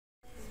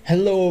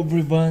Hello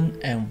everyone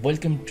and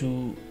welcome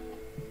to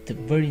the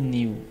very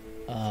new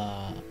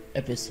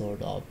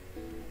episode of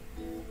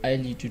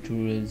ILE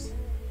tutorials.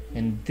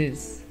 In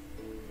this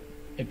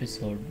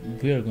episode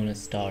we are gonna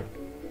start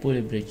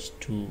Polybridge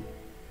 2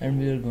 and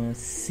we are gonna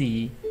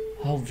see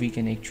how we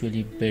can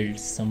actually build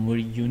some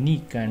very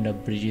unique kind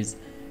of bridges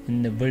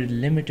in the very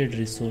limited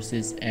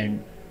resources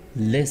and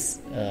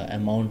less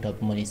amount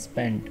of money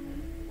spent.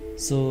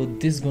 So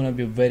this is gonna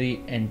be a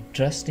very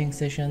interesting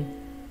session.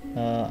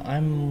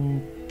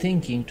 I'm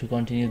thinking to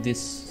continue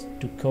this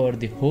to cover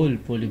the whole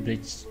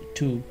Polybridge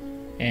 2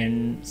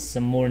 and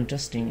some more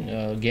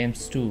interesting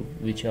games too,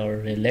 which are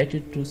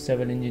related to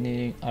civil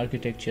engineering,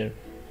 architecture,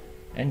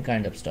 and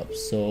kind of stuff.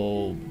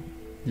 So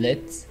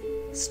let's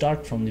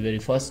start from the very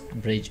first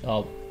bridge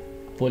of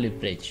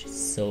Polybridge.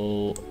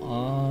 So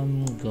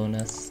I'm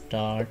gonna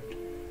start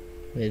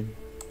with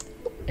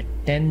a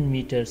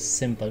 10-meter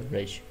simple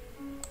bridge.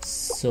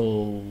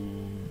 So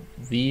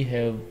we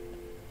have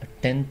a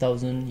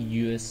 10,000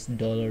 US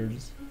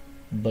dollars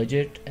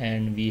budget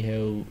and we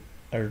have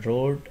a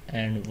road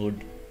and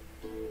wood.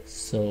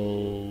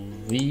 So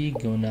we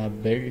gonna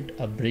build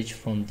a bridge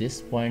from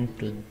this point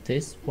to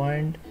this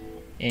point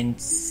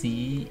and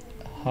see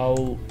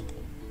how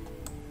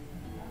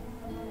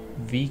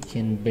we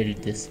can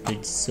build this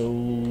bridge. So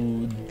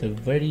the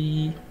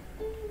very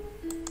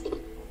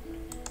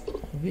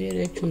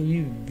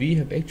we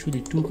have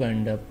actually two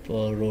kind of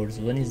roads.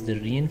 One is the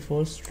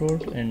reinforced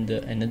road and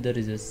another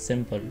is a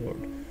simple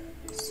road.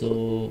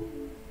 So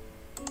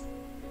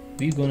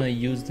we're gonna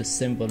use the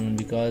simple one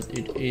because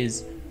it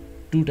is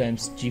 2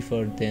 times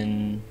cheaper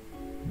than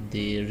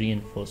the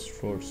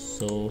reinforced road.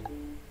 So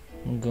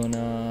I'm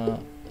gonna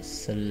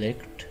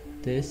select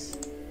this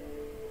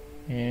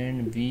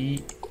and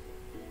we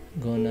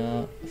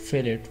gonna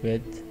fill it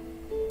with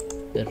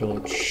the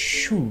road.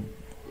 Shoo!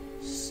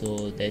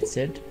 So that's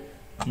it.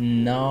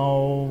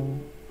 Now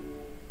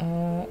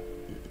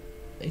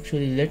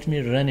actually let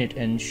me run it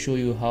and show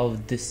you how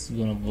this is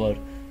gonna work.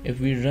 If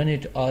we run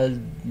it, all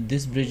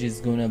this bridge is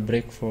gonna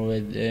break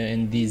forward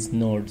in these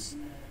nodes,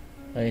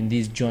 in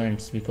these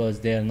joints, because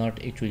they are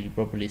not actually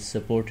properly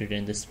supported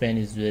and the span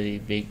is very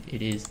big.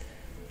 It is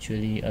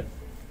actually a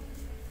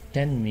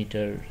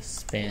 10-meter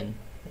span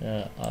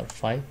or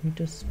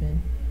 5-meter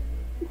span.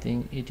 I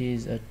think it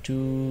is a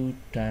 2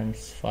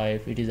 times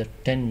 5. It is a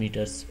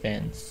 10-meter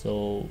span.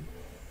 So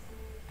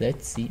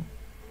let's see.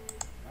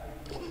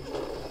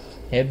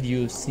 Have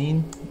you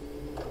seen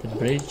the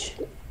bridge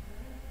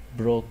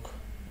broke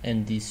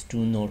in these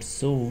two nodes?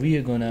 So we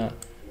are gonna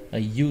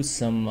use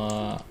some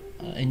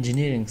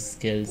engineering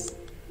skills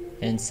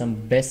and some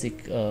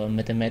basic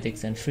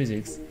mathematics and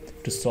physics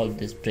to solve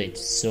this bridge.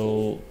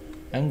 So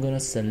I'm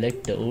gonna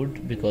select the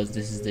wood because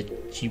this is the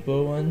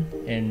cheaper one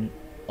and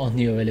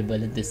only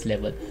available at this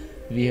level.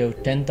 We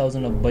have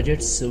 10,000 of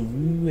budget, so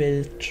we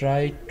will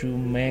try to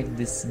make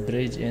this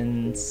bridge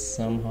in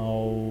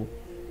somehow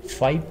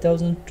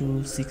 5,000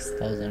 to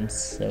 6,000.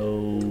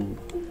 So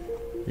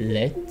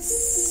let's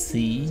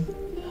see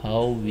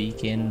how we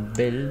can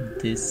build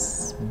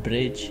this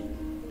bridge.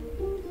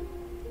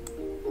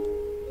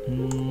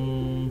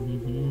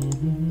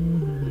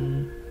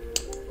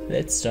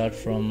 Let's start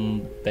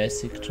from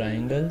basic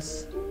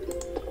triangles.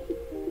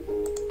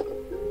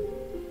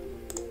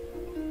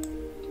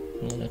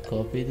 I'm gonna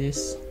copy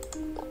this.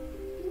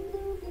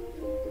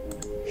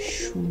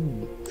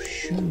 Shoo,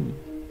 shoo,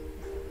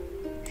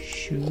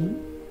 shoo,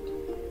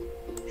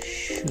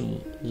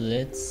 shoo.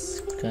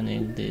 Let's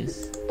connect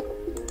this.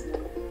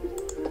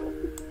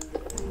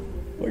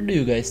 What do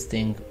you guys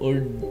think?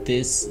 Would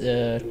this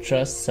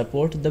truss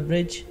support the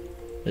bridge?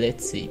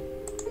 Let's see.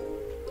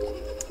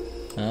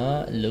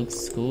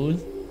 Looks cool.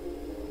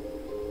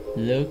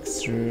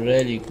 Looks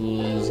really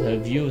cool.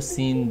 Have you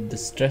seen the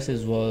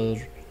stresses were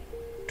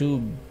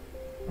too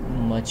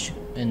much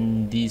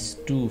in these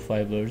two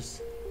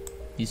fibers,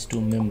 these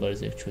two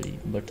members actually,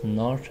 but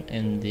not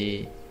in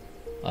the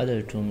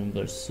other two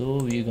members? So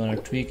we're gonna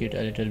tweak it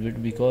a little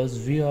bit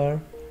because we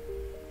are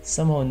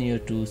somehow near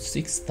to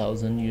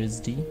 6,000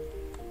 USD.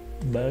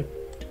 But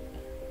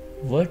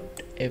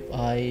what if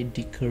I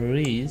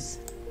decrease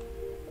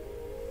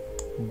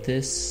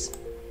this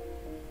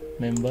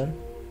member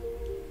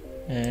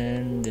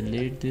and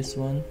delete this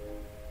one?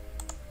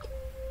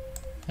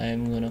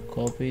 I'm gonna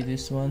copy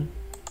this one,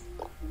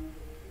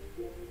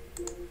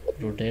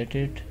 rotate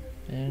it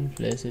and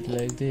place it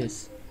like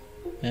this.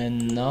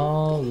 And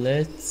now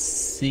let's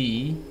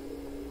see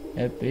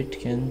if it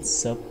can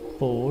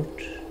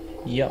support.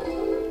 Yeah,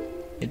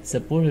 it's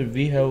supported.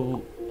 We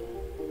have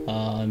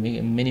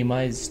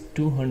minimized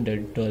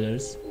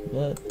 $200,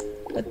 but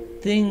I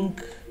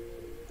think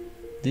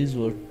these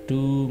were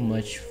too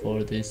much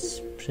for this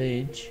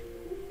bridge.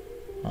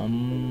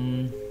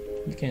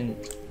 We can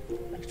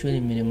actually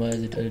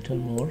minimize it a little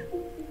more.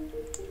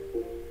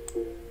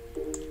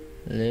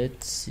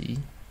 Let's see.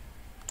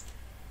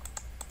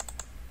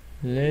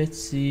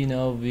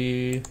 Now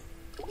we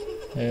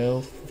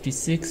have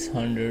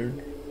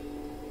 5600.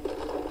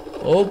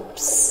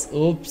 Oops.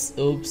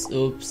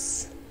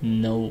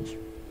 No,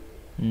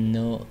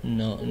 No,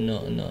 no,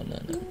 no, no, no,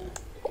 no.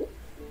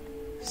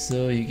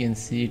 So you can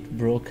see it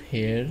broke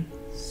here.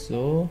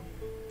 So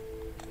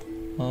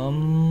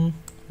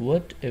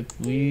what if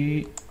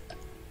we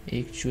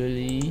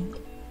actually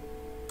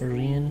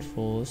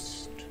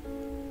reinforced,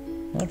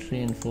 not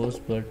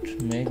reinforced,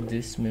 but make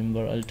this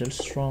member a little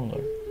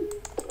stronger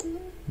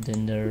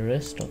than the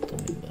rest of the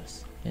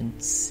members, and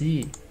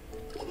see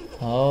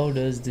how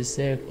does this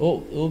act.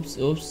 Oh, oops,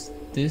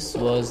 this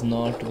was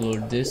not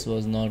good, this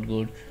was not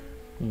good.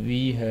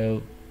 We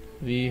have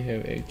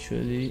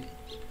actually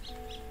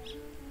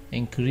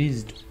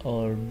increased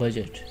our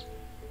budget.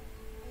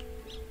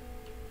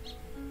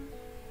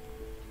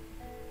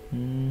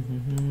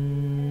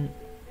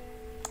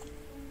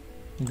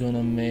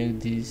 Gonna make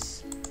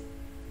this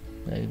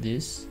like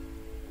this,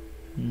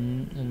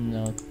 and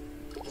now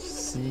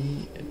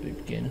see if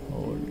it can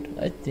hold.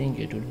 I think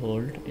it would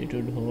hold. It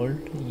would hold.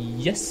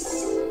 Yes,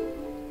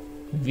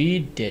 we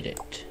did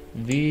it.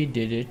 We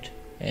did it,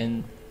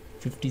 and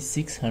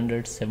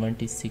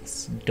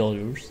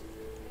 $5,676.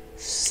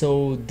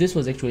 So this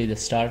was actually the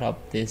start of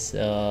this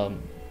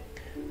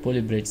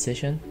poly bridge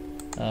session.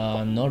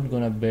 I'm not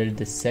gonna build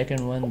the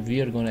second one.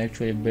 We are gonna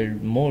actually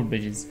build more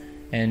bridges,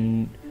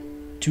 and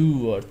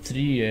 2 or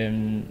 3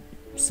 and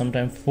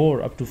sometimes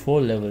 4, up to 4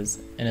 levels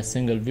in a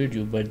single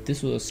video. But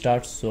this was a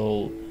start,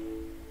 so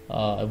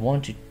I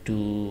wanted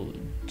to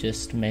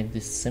just make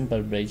this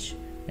simple bridge,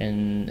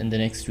 and in the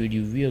next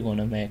video we are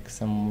gonna make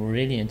some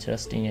really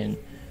interesting and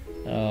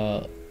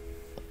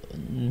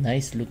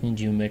nice looking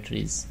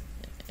geometries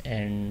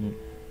and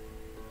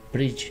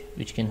bridge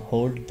which can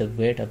hold the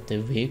weight of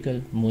the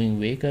vehicle, moving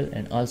vehicle,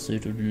 and also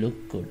it would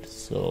look good.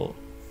 So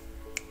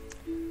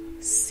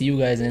see you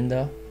guys in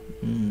the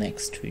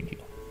next video.